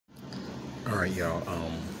All right,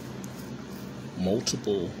 y'all.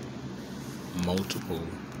 Multiple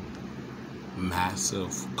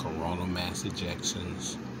massive coronal mass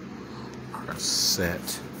ejections are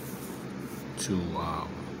set to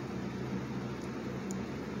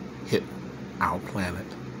hit our planet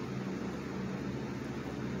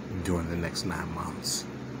during the next 9 months.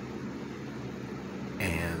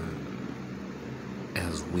 And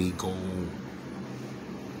as we go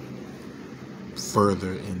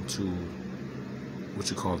further into what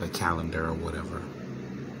you call the calendar or whatever,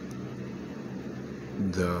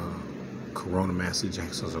 the coronal mass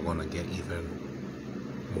ejections are going to get even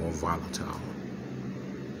more volatile.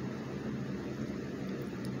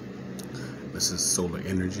 This is solar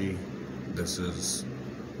energy. This is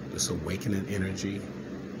this awakening energy.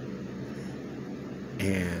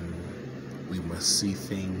 And we must see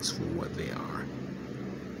things for what they are.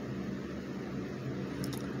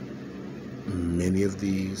 Many of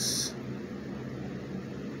these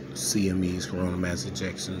CMEs, coronal mass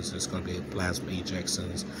ejections, there's going to be plasma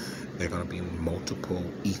ejections. There are going to be multiple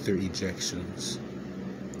ether ejections.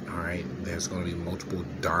 All right, there's going to be multiple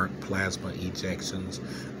dark plasma ejections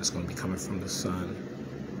that's going to be coming from the sun.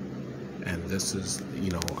 And this is,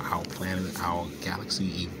 our planet, our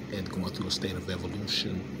galaxy, and going through a state of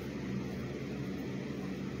evolution.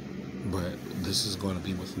 But this is going to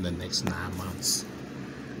be within the next 9 months.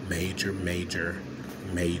 Major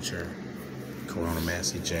coronal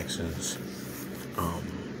mass ejections.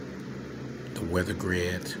 The weather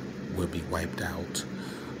grid will be wiped out.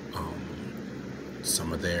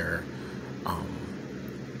 Some of their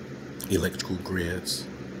electrical grids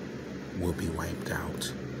will be wiped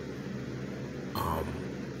out.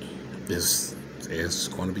 It's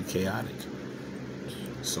going to be chaotic.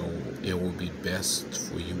 So it will be best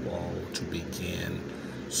for you all to begin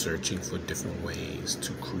searching for different ways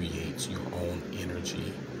to create your own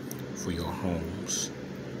energy for your homes,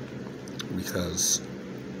 because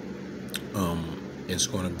it's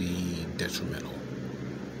going to be detrimental,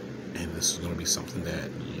 and this is going to be something that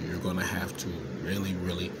you're going to have to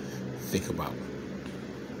really think about.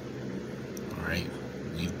 All right,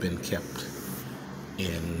 we've been kept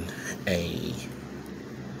in a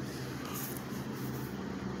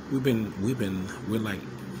we're like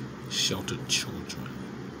sheltered children.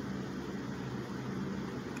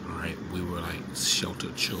 All right, we were like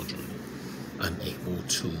sheltered children, unable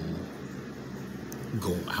to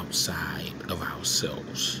go outside of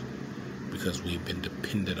ourselves because we've been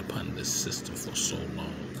dependent upon this system for so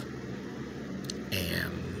long.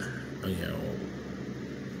 And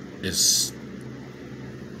it's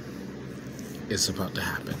about to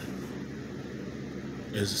happen.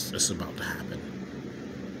 It's about to happen.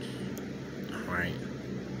 All right.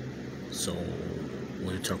 So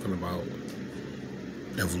we're talking about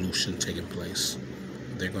evolution taking place.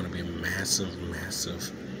 They're going to be massive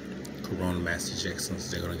coronal mass ejections.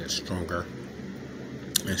 They're going to get stronger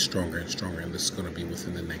and stronger, and this is going to be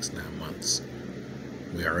within the next 9 months.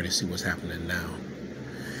 We already see what's happening now,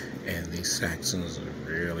 and these Saxons are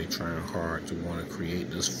really trying hard to want to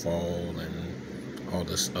create this fall and all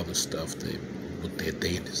this other stuff that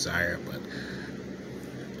they desire, but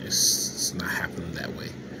it's not happening that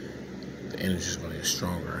way. The energy is going to get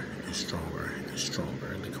stronger and stronger and stronger,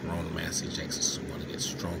 and the coronal mass ejections are going to get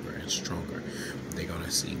stronger and stronger. They're going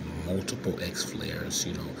to see multiple X flares.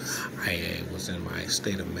 I was in my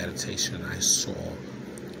state of meditation. I saw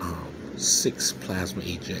 6 plasma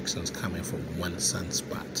ejections coming from one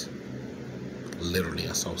sunspot. Literally,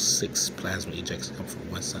 I saw 6 plasma ejections come from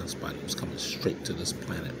one sunspot. It was coming straight to this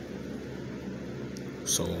planet.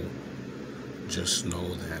 So just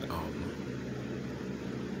know that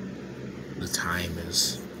the time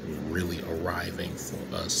is really arriving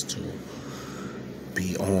for us to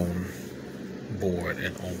be on board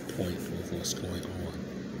and on point with what's going on.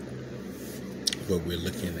 But we're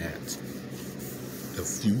looking at the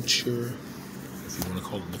future, if you want to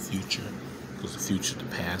call it the future, because the future, the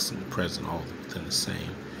past, and the present all within the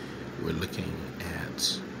same. We're looking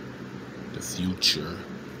at the future,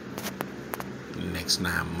 the next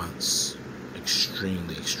 9 months,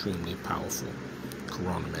 extremely powerful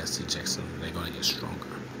coronal mass ejections. They're going to get stronger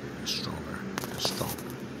and stronger and stronger.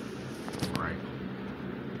 All right,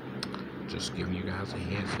 just giving you guys a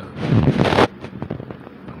heads up.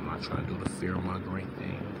 I'm not trying to do the fear-mongering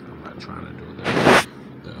thing. I'm not trying to do the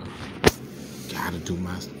gotta do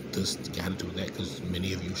this, gotta do that, because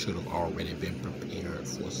many of you should have already been prepared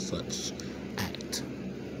for such act.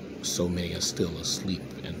 So many are still asleep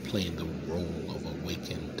and playing the role of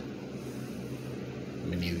awakened.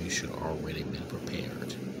 Many of you should have already been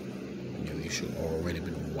prepared. Many of you should have already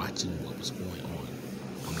been watching what was going on.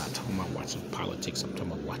 I'm not talking about watching politics. I'm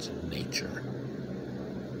talking about watching nature.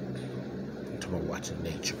 I'm talking about watching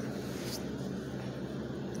nature.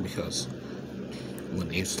 Because when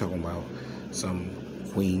they was talking about some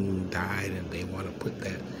queen died and they want to put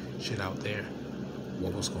that shit out there,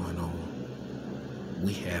 what was going on?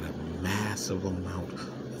 We had a massive amount of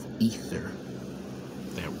ether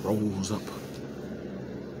that rose up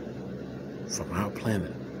from our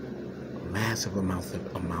planet. A massive amount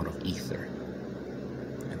of ether.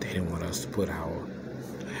 And they didn't want us to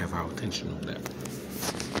have our attention on that.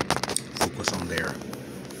 Focus on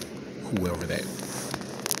whoever that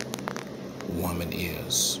woman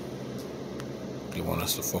is. They want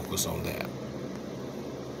us to focus on that.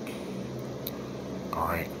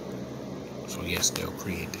 Alright. So yes, they'll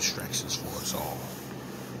create distractions for us all.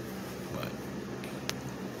 But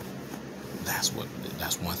that's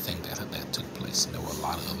one thing that took place. And there were a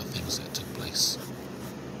lot of other things that took place.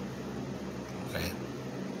 Okay?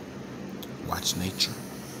 Watch nature.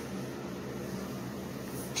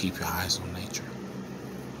 Keep your eyes on nature.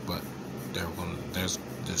 But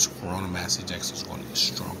this corona mass ejection is going to get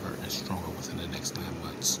stronger and stronger within the next 9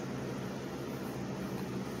 months.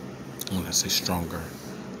 When I say stronger,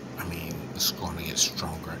 I mean it's going to get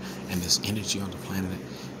stronger. And this energy on the planet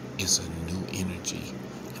is a new energy,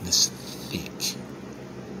 and it's thick.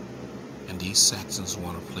 And these Saxons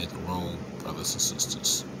want to play the role, brothers and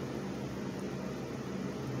sisters.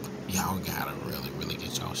 Y'all gotta really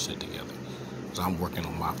get y'all shit together. Because I'm working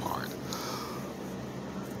on my part.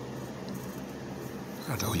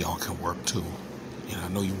 I know y'all can work too. And I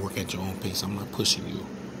know you work at your own pace. I'm not pushing you.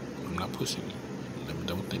 I'm not pushing you.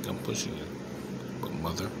 Don't think I'm pushing you. But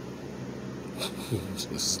mother,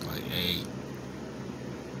 it's like, hey,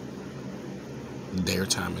 their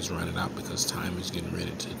time is running out because time is getting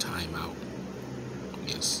ready to time out.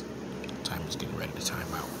 Yes, time is getting ready to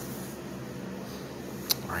time out.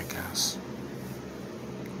 Alright, guys.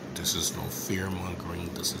 This is no fear mongering.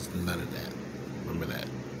 This is none of that. Remember that.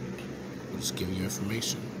 We're just giving you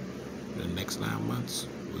information. In the next 9 months,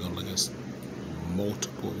 we're going to look at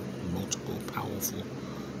multiple powerful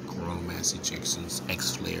coronal mass ejections,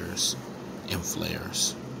 X flares, M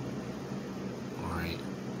flares. Alright.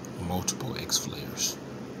 Multiple X flares.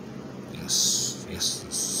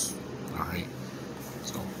 Yes. Alright.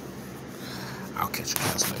 So, I'll catch you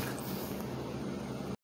guys later.